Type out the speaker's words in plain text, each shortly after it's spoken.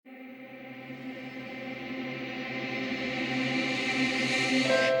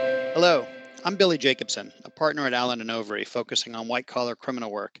Hello, I'm Billy Jacobson, a partner at Allen & Overy, focusing on white-collar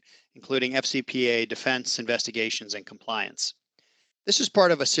criminal work, including FCPA, defense, investigations, and compliance. This is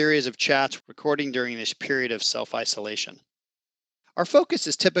part of a series of chats recording during this period of self-isolation. Our focus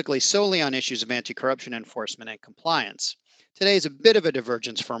is typically solely on issues of anti-corruption enforcement and compliance. Today is a bit of a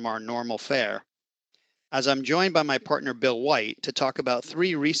divergence from our normal fare, as I'm joined by my partner Bill White to talk about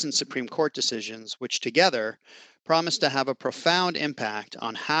three recent Supreme Court decisions, which together promise to have a profound impact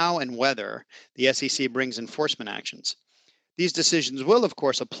on how and whether the SEC brings enforcement actions. These decisions will, of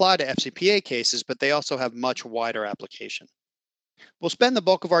course, apply to FCPA cases, but they also have much wider application. We'll spend the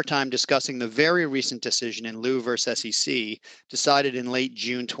bulk of our time discussing the very recent decision in Liu versus SEC, decided in late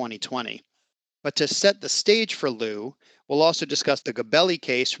June 2020. But to set the stage for Liu, we'll also discuss the Gabelli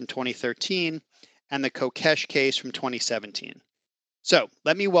case from 2013 and the Kokesh case from 2017. So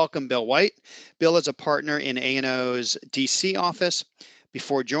let me welcome Bill White. Bill is a partner in A&O's DC office.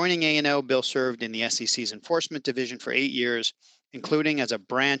 Before joining A&O, Bill served in the SEC's enforcement division for 8 years, including as a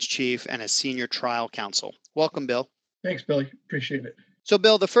branch chief and a senior trial counsel. Welcome, Bill. Thanks, Billy. Appreciate it. So,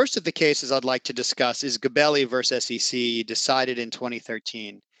 Bill, the first of the cases I'd like to discuss is Gabelli versus SEC, decided in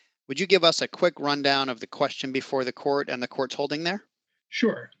 2013. Would you give us a quick rundown of the question before the court and the court's holding there?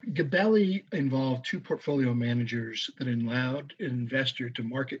 Sure. Gabelli involved two portfolio managers that allowed an investor to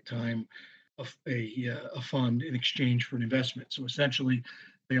market time a fund in exchange for an investment. So essentially,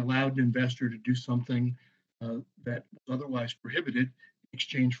 they allowed an investor to do something that was otherwise prohibited in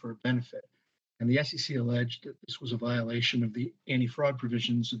exchange for a benefit. And the SEC alleged that this was a violation of the anti-fraud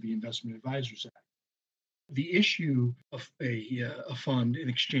provisions of the Investment Advisors Act. The issue of a fund in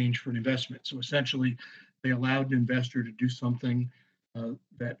exchange for an investment. So essentially, they allowed an investor to do something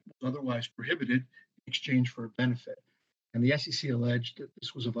that was otherwise prohibited in exchange for a benefit. And the SEC alleged that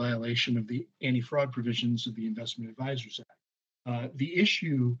this was a violation of the anti-fraud provisions of the Investment Advisors Act. The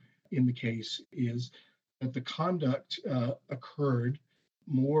issue in the case is that the conduct occurred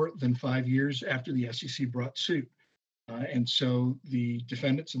more than 5 years after the SEC brought suit. And so the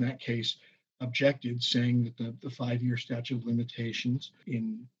defendants in that case objected, saying that the 5 year statute of limitations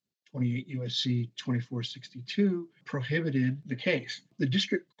in 28 USC 2462 prohibited the case. The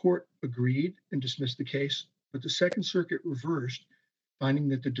district court agreed and dismissed the case, but the Second Circuit reversed, finding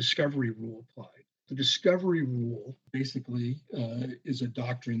that the discovery rule applied. The discovery rule basically is a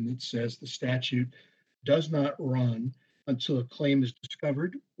doctrine that says the statute does not run until a claim is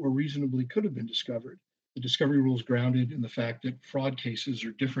discovered or reasonably could have been discovered. The discovery rule is grounded in the fact that fraud cases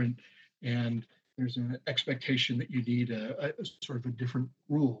are different, and there's an expectation that you need a sort of a different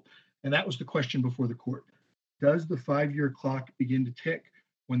rule. And that was the question before the court. Does the 5 year clock begin to tick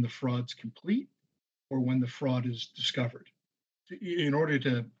when the fraud's complete or when the fraud is discovered? In order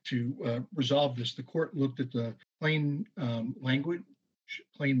to resolve this, the court looked at the plain language,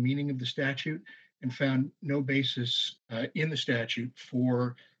 plain meaning of the statute, and found no basis in the statute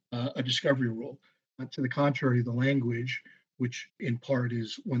for a discovery rule. To the contrary, the language, which in part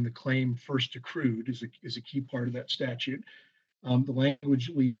is when the claim first accrued, is a key part of that statute. The language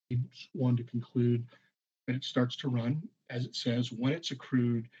leads one to conclude that it starts to run, as it says, when it's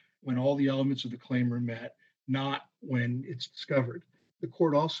accrued, when all the elements of the claim are met, not when it's discovered. The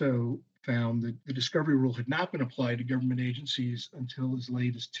court also found that the discovery rule had not been applied to government agencies until as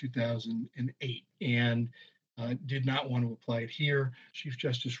late as 2008 and did not want to apply it here. Chief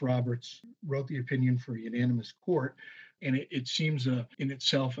Justice Roberts wrote the opinion for a unanimous court, and it seems in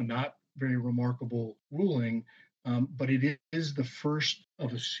itself a not very remarkable ruling, but it is the first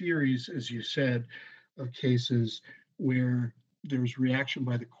of a series, as you said, of cases where there's reaction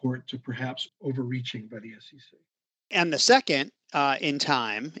by the court to perhaps overreaching by the SEC. And the second in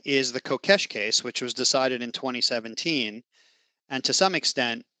time is the Kokesh case, which was decided in 2017, and to some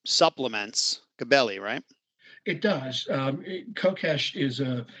extent supplements Gabelli, right? It does. Kokesh is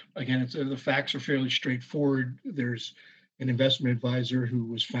the facts are fairly straightforward. There's an investment advisor who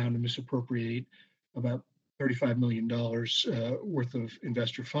was found to misappropriate about $35 million worth of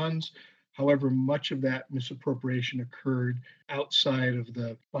investor funds. However, much of that misappropriation occurred outside of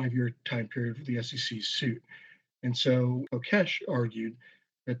the 5 year time period for the SEC's suit. And so Kokesh argued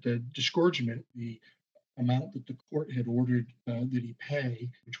that the disgorgement, the amount that the court had ordered that he pay,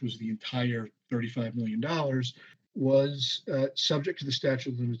 which was the entire $35 million, was subject to the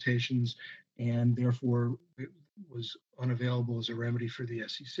statute of limitations and therefore it was unavailable as a remedy for the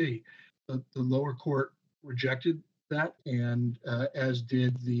SEC. The lower court rejected that, and as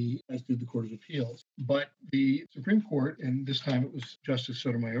did the Court of Appeals. But the Supreme Court, and this time it was Justice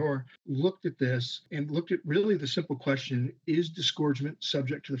Sotomayor, looked at this and looked at really the simple question: is disgorgement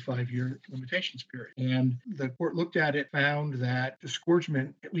subject to the 5-year limitations period? And the court looked at it, found that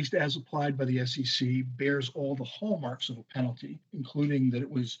disgorgement, at least as applied by the SEC, bears all the hallmarks of a penalty, including that it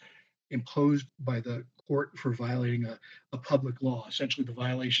was imposed by the court for violating a public law. Essentially, the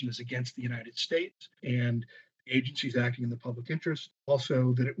violation is against the United States and the agencies acting in the public interest.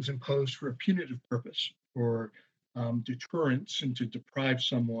 Also, that it was imposed for a punitive purpose, for deterrence and to deprive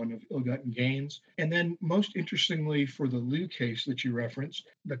someone of ill-gotten gains. And then, most interestingly, for the Liu case that you referenced,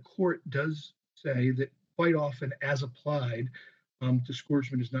 the court does say that quite often, as applied,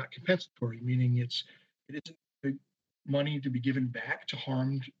 disgorgement is not compensatory, meaning it isn't money to be given back to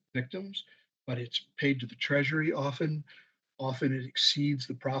harmed victims, but it's paid to the Treasury often. Often it exceeds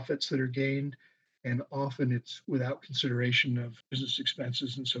the profits that are gained, and often it's without consideration of business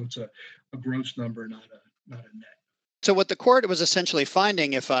expenses, and so it's a gross number, not a net. So what the court was essentially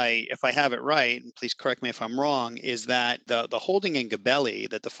finding, if I have it right, and please correct me if I'm wrong, is that the holding in Gabelli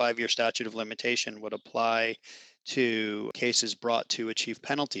that the 5-year statute of limitation would apply to cases brought to achieve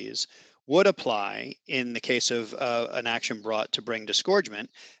penalties would apply in the case of an action brought to bring disgorgement,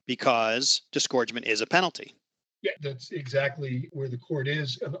 because disgorgement is a penalty. Yeah, that's exactly where the court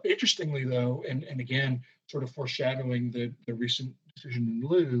is. Interestingly, though, and again, sort of foreshadowing the recent decision in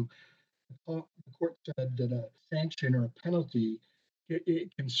Liu, the court said that a sanction or a penalty,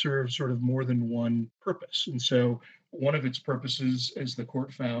 it can serve sort of more than one purpose. And so one of its purposes, as the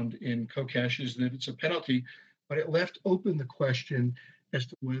court found in Kokesh, is that it's a penalty, but it left open the question as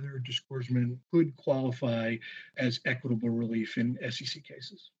to whether disgorgement could qualify as equitable relief in SEC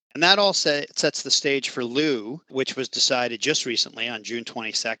cases. And that all sets the stage for Liu, which was decided just recently on June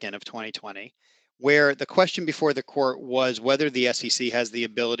 22nd of 2020, where the question before the court was whether the SEC has the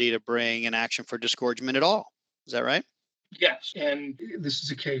ability to bring an action for disgorgement at all. Is that right? Yes, and this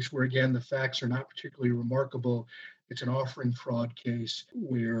is a case where, again, the facts are not particularly remarkable. It's an offering fraud case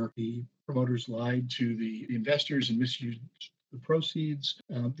where the promoters lied to the investors and misused the proceeds.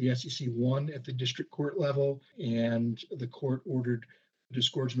 The SEC won at the district court level, and the court ordered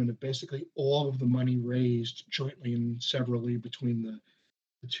disgorgement of basically all of the money raised jointly and severally between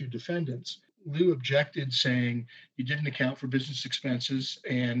the two defendants. Liu objected, saying he didn't account for business expenses,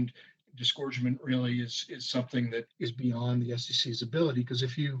 and disgorgement really is something that is beyond the SEC's ability. Because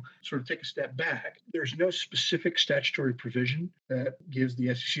if you sort of take a step back, there's no specific statutory provision that gives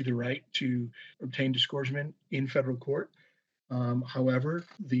the SEC the right to obtain disgorgement in federal court. However,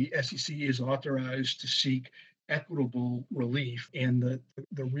 the SEC is authorized to seek equitable relief, and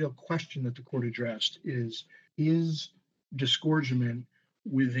the real question that the court addressed is disgorgement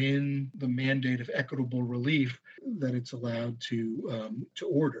within the mandate of equitable relief that it's allowed to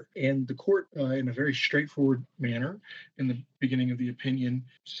order. And the court, in a very straightforward manner, in the beginning of the opinion,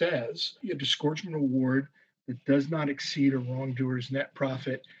 says a disgorgement award that does not exceed a wrongdoer's net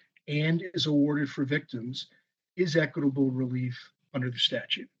profit and is awarded for victims is equitable relief under the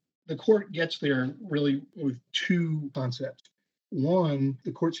statute. The court gets there really with two concepts. One,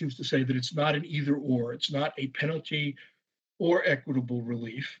 the court seems to say that it's not an either or. It's not a penalty or equitable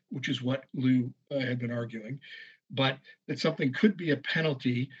relief, which is what Liu had been arguing, but that something could be a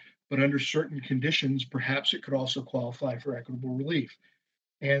penalty, but under certain conditions, perhaps it could also qualify for equitable relief.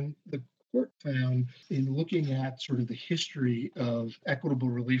 And the court found, in looking at sort of the history of equitable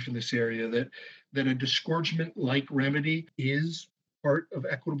relief in this area, that a disgorgement-like remedy is part of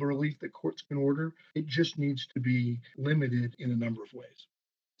equitable relief that courts can order. It just needs to be limited in a number of ways.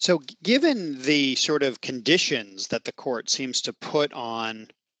 So, given the sort of conditions that the court seems to put on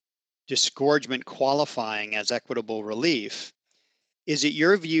disgorgement qualifying as equitable relief, is it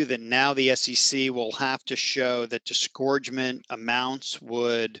your view that now the SEC will have to show that disgorgement amounts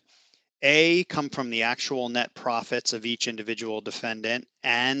would A, come from the actual net profits of each individual defendant,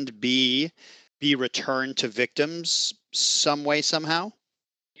 and B, be returned to victims some way, somehow?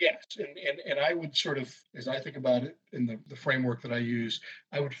 Yes, and I would sort of, as I think about it in the framework that I use,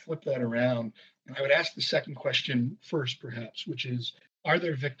 I would flip that around and I would ask the second question first, perhaps, which is, are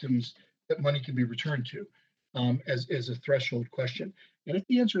there victims that money can be returned to, as a threshold question? And if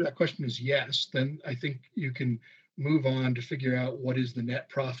the answer to that question is yes, then I think you can move on to figure out what is the net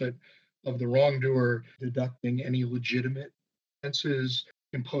profit of the wrongdoer, deducting any legitimate expenses,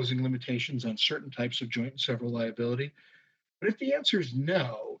 imposing limitations on certain types of joint and several liability. But if the answer is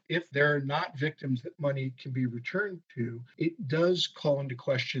no, if there are not victims that money can be returned to, it does call into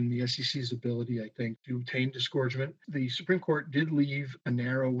question the SEC's ability, I think, to obtain disgorgement. The Supreme Court did leave a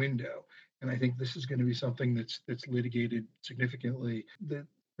narrow window. And I think this is going to be something that's litigated significantly. The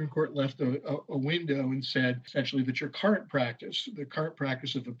Supreme Court left a window and said essentially that your current practice, the current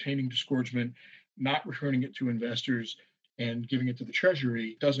practice of obtaining disgorgement, not returning it to investors, and giving it to the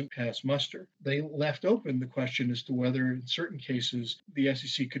Treasury doesn't pass muster. They left open the question as to whether, in certain cases, the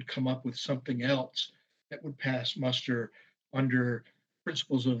SEC could come up with something else that would pass muster under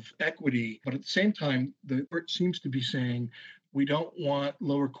principles of equity. But at the same time, the court seems to be saying we don't want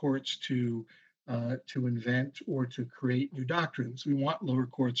lower courts to invent or to create new doctrines. We want lower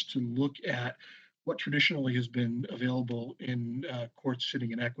courts to look at what traditionally has been available in courts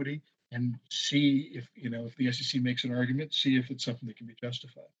sitting in equity and see if the SEC makes an argument, see if it's something that can be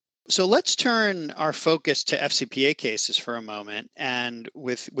justified. So let's turn our focus to FCPA cases for a moment. And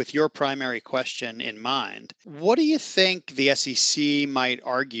with your primary question in mind, what do you think the SEC might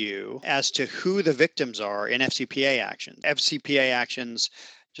argue as to who the victims are in FCPA actions? FCPA actions,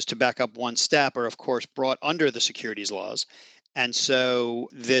 just to back up one step, are of course brought under the securities laws. And so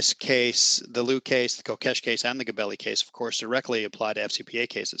this case, the Liu case, the Kokesh case, and the Gabelli case, of course, directly apply to FCPA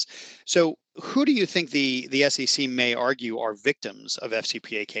cases. So who do you think the SEC may argue are victims of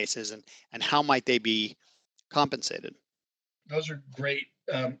FCPA cases, and how might they be compensated? Those are great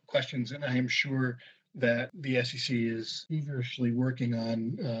questions, and I am sure that the SEC is feverishly working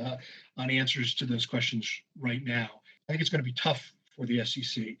on answers to those questions right now. I think it's going to be tough for the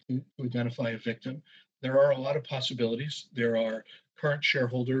SEC to identify a victim. There are a lot of possibilities. There are current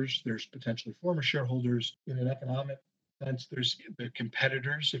shareholders. There's potentially former shareholders. In an economic sense, there's the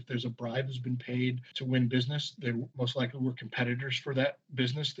competitors. If there's a bribe has been paid to win business, they most likely were competitors for that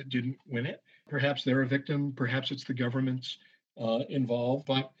business that didn't win it. Perhaps they're a victim. Perhaps it's the government's involved.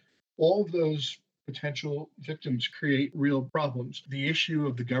 But all of those potential victims create real problems. The issue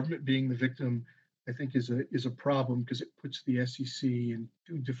of the government being the victim, I think, is a problem because it puts the SEC in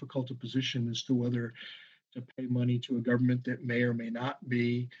too difficult a position as to whether to pay money to a government that may or may not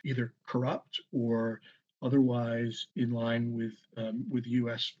be either corrupt or otherwise in line with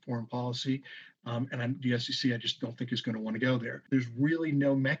U.S. foreign policy. The SEC, I just don't think is going to want to go there. There's really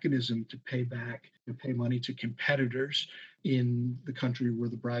no mechanism to pay money to competitors in the country where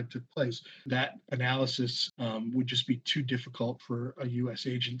the bribe took place. That analysis would just be too difficult for a U.S.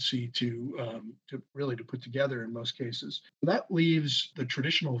 agency to really to put together in most cases. That leaves the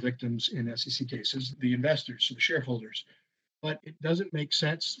traditional victims in SEC cases, the investors, so the shareholders. But it doesn't make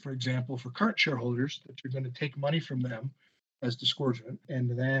sense, for example, for current shareholders that you're going to take money from them as disgorgement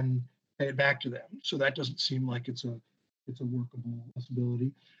and then pay it back to them. So that doesn't seem like it's a workable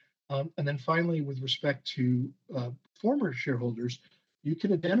possibility. And then finally, with respect to former shareholders, you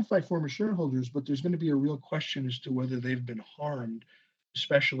can identify former shareholders, but there's going to be a real question as to whether they've been harmed,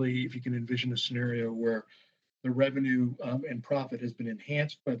 especially if you can envision a scenario where the revenue and profit has been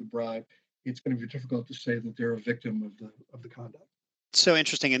enhanced by the bribe. It's going to be difficult to say that they're a victim of the conduct. So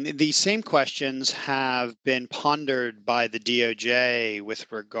interesting. And these same questions have been pondered by the DOJ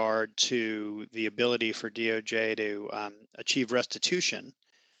with regard to the ability for DOJ to achieve restitution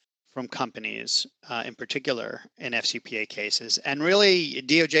from companies, in particular in FCPA cases. And really,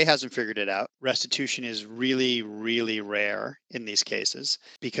 DOJ hasn't figured it out. Restitution is really, really rare in these cases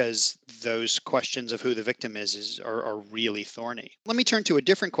because those questions of who the victim are really thorny. Let me turn to a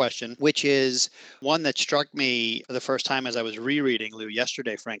different question, which is one that struck me for the first time as I was rereading Liu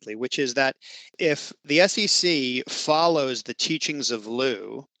yesterday, frankly, which is that if the SEC follows the teachings of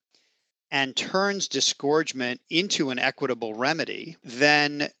Liu, and turns disgorgement into an equitable remedy,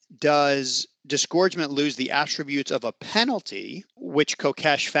 then does disgorgement lose the attributes of a penalty, which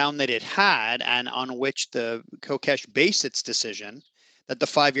Kokesh found that it had, and on which the Kokesh based its decision that the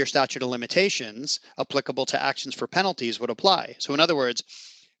 5-year statute of limitations applicable to actions for penalties would apply? So in other words,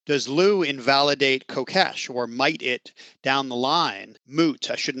 does Liu invalidate Kokesh, or might it down the line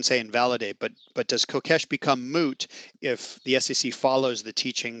moot? I shouldn't say invalidate, but does Kokesh become moot if the SEC follows the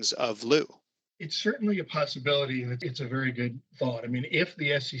teachings of Liu? It's certainly a possibility, and it's a very good thought. I mean, if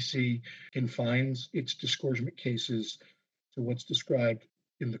the SEC confines its disgorgement cases to what's described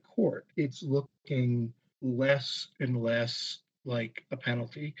in the court, it's looking less and less like a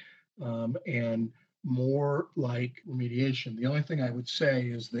penalty and more like remediation. The only thing I would say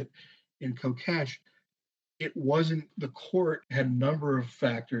is that in Kokesh, it wasn't the court had a number of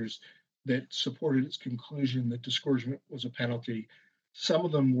factors that supported its conclusion that disgorgement was a penalty. Some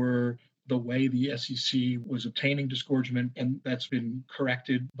of them were the way the SEC was obtaining disgorgement, and that's been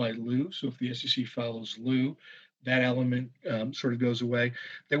corrected by Liu. So if the SEC follows Liu, that element sort of goes away.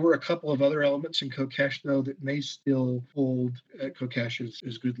 There were a couple of other elements in Kokesh, though, that may still hold Kokesh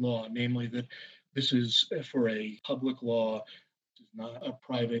as good law, namely that this is for a public law not a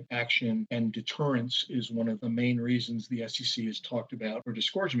private action, and deterrence is one of the main reasons the SEC has talked about for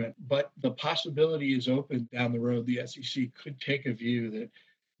disgorgement. But the possibility is open down the road. The SEC could take a view that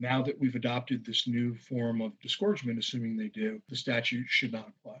now that we've adopted this new form of disgorgement, assuming they do, the statute should not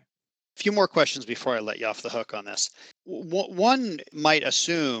apply. A few more questions before I let you off the hook on this. One might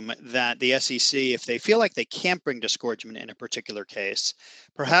assume that the SEC, if they feel like they can't bring disgorgement in a particular case,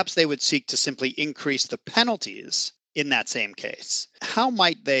 perhaps they would seek to simply increase the penalties in that same case. How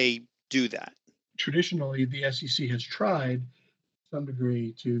might they do that? Traditionally, the SEC has tried to some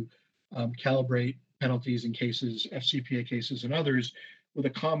degree to calibrate penalties in cases, FCPA cases, and others with a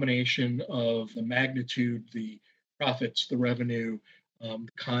combination of the magnitude, the profits, the revenue,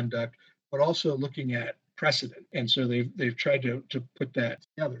 conduct, but also looking at precedent. And so they've tried to put that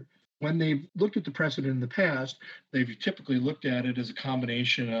together. When they've looked at the precedent in the past, they've typically looked at it as a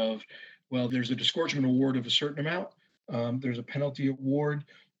combination of, well, there's a disgorgement award of a certain amount, there's a penalty award,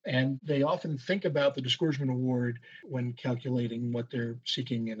 and they often think about the disgorgement award when calculating what they're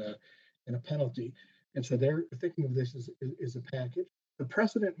seeking in a penalty. And so they're thinking of this as a package. The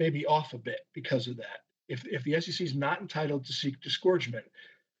precedent may be off a bit because of that. If the SEC is not entitled to seek disgorgement,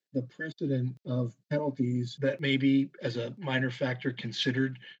 the precedent of penalties that maybe as a minor factor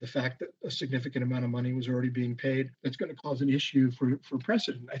considered the fact that a significant amount of money was already being paid, that's going to cause an issue for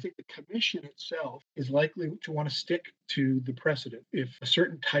precedent. I think the commission itself is likely to want to stick to the precedent. If a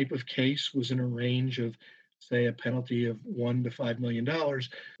certain type of case was in a range of, say, a penalty of $1 to $5 million,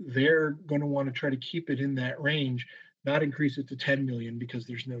 they're going to want to try to keep it in that range, not increase it to 10 million because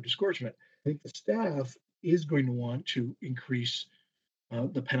there's no disgorgement. I think the staff is going to want to increase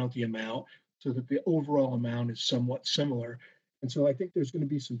the penalty amount so that the overall amount is somewhat similar. And so I think there's going to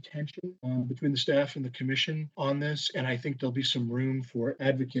be some tension between the staff and the commission on this. And I think there'll be some room for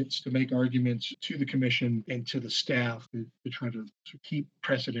advocates to make arguments to the commission and to the staff to try to keep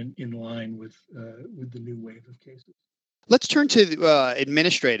precedent in line with the new wave of cases. Let's turn to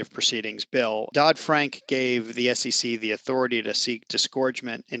administrative proceedings, Bill. Dodd-Frank gave the SEC the authority to seek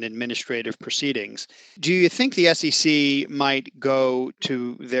disgorgement in administrative proceedings. Do you think the SEC might go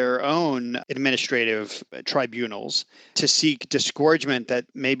to their own administrative tribunals to seek disgorgement that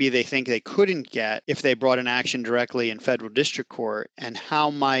maybe they think they couldn't get if they brought an action directly in federal district court? And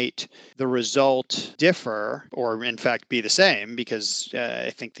how might the result differ or, in fact, be the same? Because I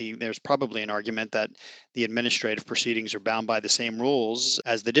think there's probably an argument that the administrative proceedings are bound by the same rules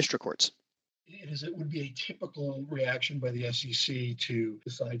as the district courts. It would be a typical reaction by the SEC to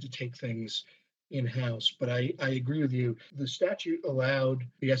decide to take things in-house. But I agree with you. The statute allowed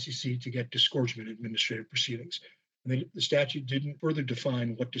the SEC to get disgorgement administrative proceedings. And the statute didn't further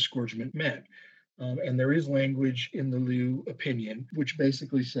define what disgorgement meant. And there is language in the Liu opinion, which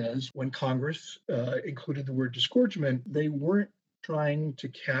basically says when Congress included the word disgorgement, they weren't trying to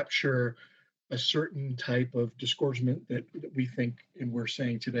capture a certain type of disgorgement that we think and we're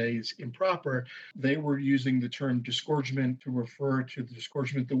saying today is improper. They were using the term disgorgement to refer to the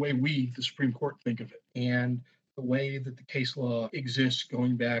disgorgement the way we, the Supreme Court, think of it. And the way that the case law exists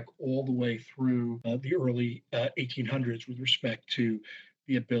going back all the way through the early 1800s with respect to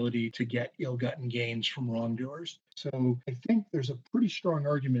the ability to get ill-gotten gains from wrongdoers. So I think there's a pretty strong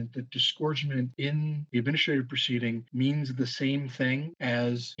argument that disgorgement in the administrative proceeding means the same thing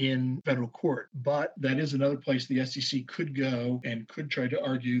as in federal court. But that is another place the SEC could go and could try to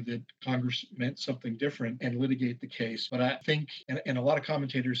argue that Congress meant something different and litigate the case. But I think, and a lot of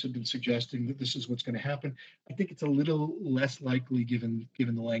commentators have been suggesting that this is what's going to happen. I think it's a little less likely given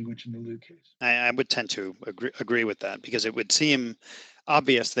the language in the Liu case. I would tend to agree with that because it would seem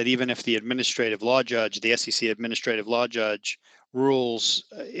obvious that even if the administrative law judge, the SEC administrative law judge, rules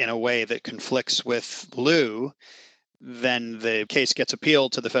in a way that conflicts with Liu, then the case gets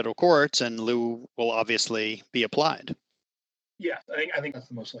appealed to the federal courts and Liu will obviously be applied. Yeah, I think that's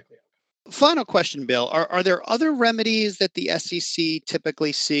the most likely outcome. Final question, Bill. Are there other remedies that the SEC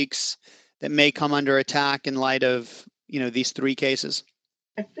typically seeks that may come under attack in light of these three cases?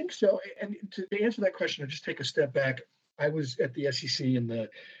 I think so. And to answer that question, I'll just take a step back. I was at the SEC in the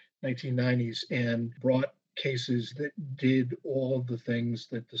 1990s and brought cases that did all of the things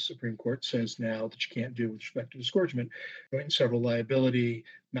that the Supreme Court says now that you can't do with respect to disgorgement, joint and several liability,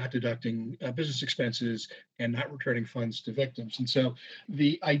 not deducting business expenses, and not returning funds to victims. And so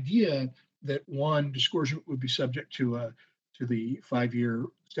the idea that one, disgorgement would be subject to the 5-year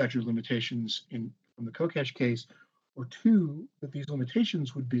statute of limitations from the Kokesh case, or two, that these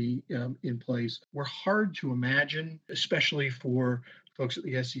limitations would be in place were hard to imagine, especially for folks at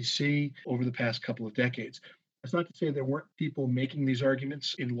the SEC over the past couple of decades. That's not to say there weren't people making these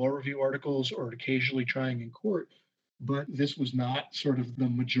arguments in law review articles or occasionally trying in court, but this was not sort of the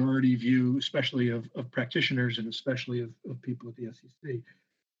majority view, especially of practitioners and especially of people at the SEC.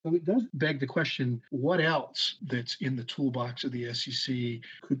 So it does beg the question, what else that's in the toolbox of the SEC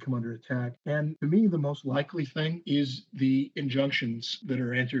could come under attack? And to me, the most likely thing is the injunctions that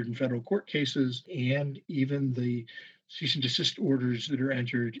are entered in federal court cases and even the cease and desist orders that are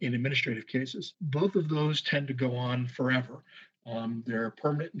entered in administrative cases. Both of those tend to go on forever. They're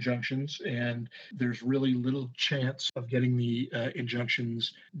permanent injunctions, and there's really little chance of getting the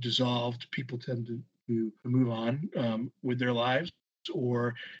injunctions dissolved. People tend to move on with their lives,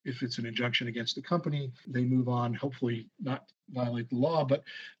 or if it's an injunction against the company, they move on, hopefully not violate the law. But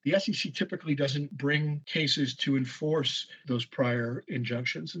the SEC typically doesn't bring cases to enforce those prior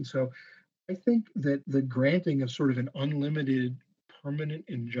injunctions. And so I think that the granting of sort of an unlimited permanent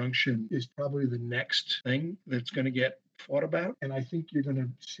injunction is probably the next thing that's going to get fought about. And I think you're going to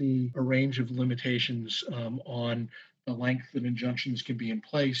see a range of limitations on the length that injunctions can be in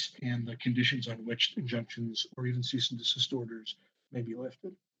place and the conditions on which injunctions or even cease and desist orders may be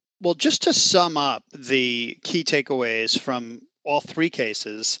lifted. Well, just to sum up the key takeaways from all three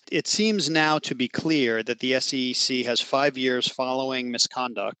cases, it seems now to be clear that the SEC has 5 years following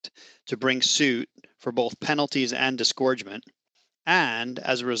misconduct to bring suit for both penalties and disgorgement. And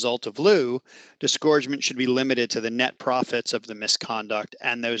as a result of lieu, disgorgement should be limited to the net profits of the misconduct,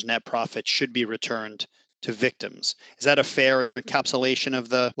 and those net profits should be returned to victims. Is that a fair encapsulation of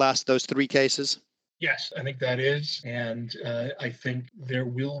those three cases? Yes, I think that is. And I think there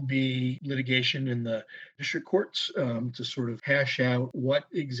will be litigation in the district courts to sort of hash out what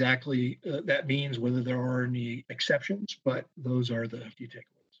exactly that means, whether there are any exceptions, but those are the key takeaways.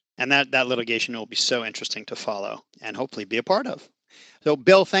 And that litigation will be so interesting to follow and hopefully be a part of. So,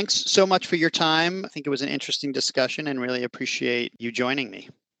 Bill, thanks so much for your time. I think it was an interesting discussion and really appreciate you joining me.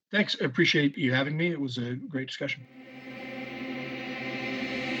 Thanks. I appreciate you having me. It was a great discussion.